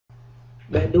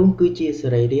Bè đốm cứ chia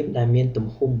sợi riêng đại miên tùm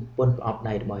hùm bôn ọp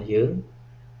này bỏ dưỡng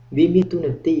vì miên tu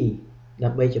nệp tì là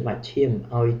bây cho bạn chiêm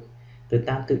oi từ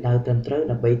tam tự đào tầm trớ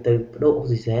là bây từ độ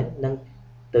oxygen nâng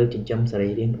từ trình châm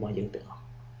sợi riêng bỏ dưỡng tự học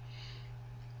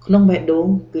không bè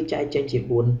đốm cứ chạy trên chỉ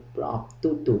buồn bỏ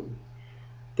tu tụ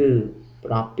từ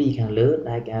bỏ pi kháng lớn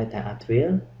đại cái thả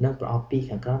atrial nâng bỏ pi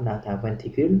kháng cao đại thả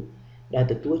ventricle đại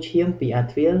từ túa chiêm pi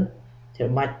atrial trở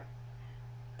mạch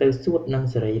từ suốt nâng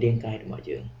sợi riêng cái bỏ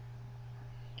dưỡng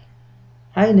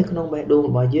hayនៅក្នុងបេះដូង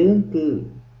របស់យើងគឺ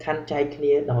ខណ្ឌចែកគ្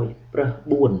នាដោយប្រើស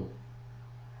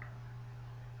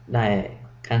4ដែល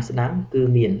ខាងស្ដាំគឺ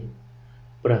មាន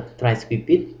ប្រើស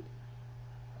tricuspid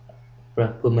ប្រើ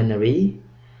ស pulmonary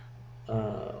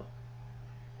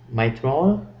mitral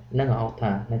និង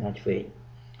aorta នៅខាងឆ្វេង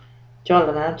ចល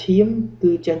នាឈាម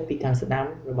គឺចេញពីខាងស្ដាំ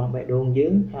របស់បេះដូងយើ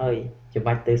ងហើយច្រ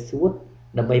បាច់ទៅសួត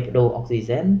ដើម្បីបដូរអុកស៊ីហ្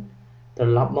សែនត្រ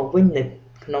ឡប់មកវិញនៅ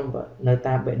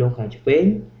តាមបេះដូងខាងឆ្វេង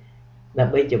ដើ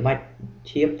ម្បីច្របាច់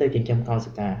ឈាមទៅចិញ្ចឹមកោ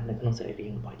សិកានៅក្នុងសរីរា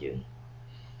ង្គរបស់យើង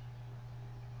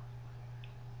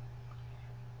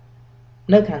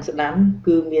នៅខាងស្ដាំ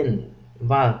គឺមាន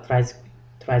valve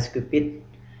tricuspid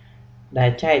ដែល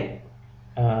ចែក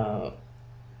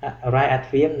right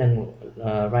atrium និង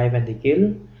right ventricle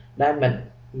ដែលមិ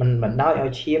នបណ្ដោយឲ្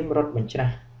យឈាមរត់បញ្ច្រា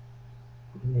ស់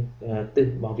ទិស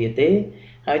របស់វាទេ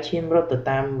ហើយឈាមរត់ទៅ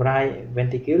តាម right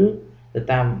ventricle ទៅ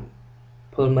តាម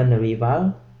pulmonary valve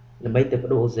ដើម្បីទៅប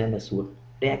ដូរអូសែនទៅសួត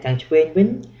តែខាងឆ្វេងវិញ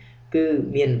គឺ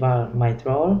មាន valve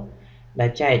mitral ដែ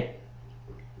លចែក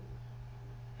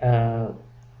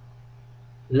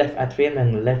left atrium និង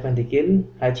left ventricle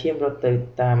ហើយឈាមរត់ទៅ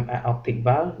តាម aortic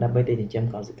valve ដើម្បីទៅចិញ្ចឹម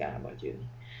កោសិការបស់យើង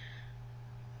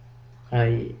ហើ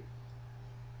យ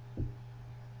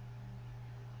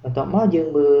បន្ទាប់មកយើង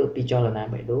មើលពីចលនា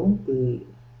បេះដូងគឺ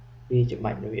វាច្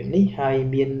បាច់របៀបនេះហើយ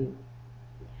មាន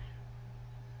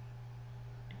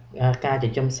ការចិ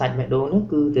ញ្ចឹមសាច់បេះដូងនោះ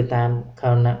គឺទៅតាម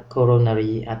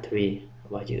coronary artery រ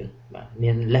បស់យើងបាទ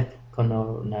មាន left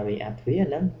coronary artery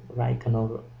និង right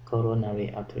coronary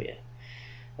artery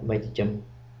ដើម្បីចិញ្ចឹម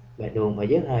បេះដូងរបស់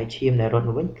យើងហើយឈាមដែលរត់ម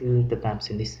កវិញគឺទៅតាម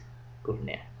sinus គ្រប់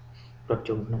អ្នករត់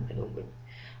ចូលក្នុងបេះដូងវិញ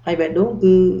ហើយបេះដូង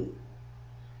គឺ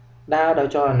ដើរដោយ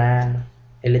ចលនា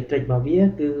electric របស់វា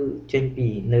គឺចេញពី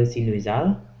នៅ sinusal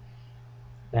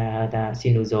ដែលថា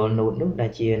sinusal node នោះដែ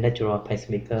លជា natural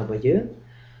pacemaker របស់យើង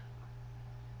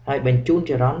ហើយបញ្ជូន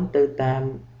ចរន្តទៅតាម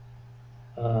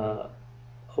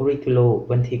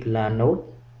auriculoventricular node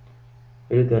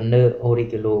ឬក៏ nerve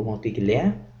auriculoventricular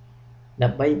ដើ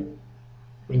ម្បី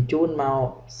បញ្ជូនមក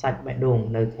សាច់បេះដូង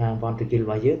នៅខាង ventricle រ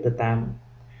បស់យើងទៅតាម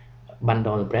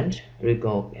bundle branch ឬ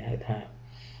ក៏គេហៅថា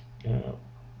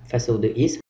vessel de Is